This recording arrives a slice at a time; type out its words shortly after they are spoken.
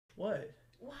What?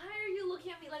 Why are you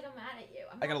looking at me like I'm mad at you?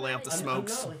 I gotta lay off the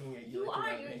smokes. I'm not looking at you. You like are.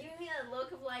 You're You're giving me a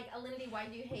look of like, Alinity, why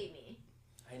do you hate me?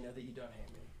 I know that you don't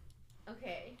hate me.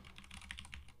 Okay.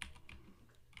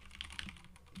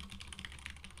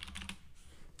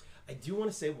 I do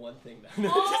want to say one thing though.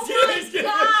 No, Oh just kidding,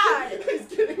 my I was God!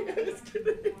 kidding. I was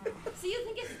kidding. So you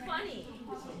think it's funny?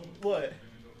 What?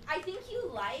 I think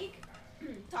you like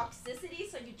toxicity,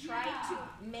 so you try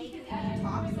to make me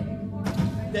toxic.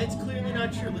 That's clearly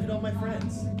not true. Look at all my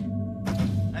friends.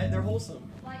 They're wholesome.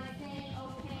 I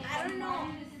don't know.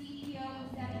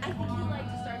 I think you like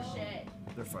to start shit.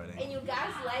 They're fighting. And you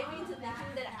gaslight me into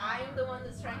thinking that I am the one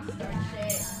that's trying to start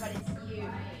shit, but it's you.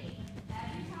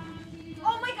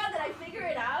 Oh my God, did I figure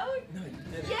it out? No, you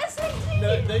didn't. Yes, I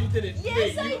did. No, you didn't.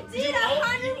 Yes, Wait, I did.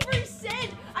 100%.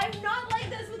 I'm not like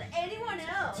this with anyone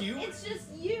else. It's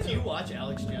just you. Do you watch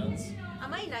Alex Jones?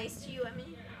 Am I nice to you,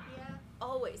 Emmy? Yeah.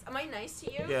 Always. Am I nice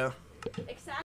to you? Yeah. Exactly.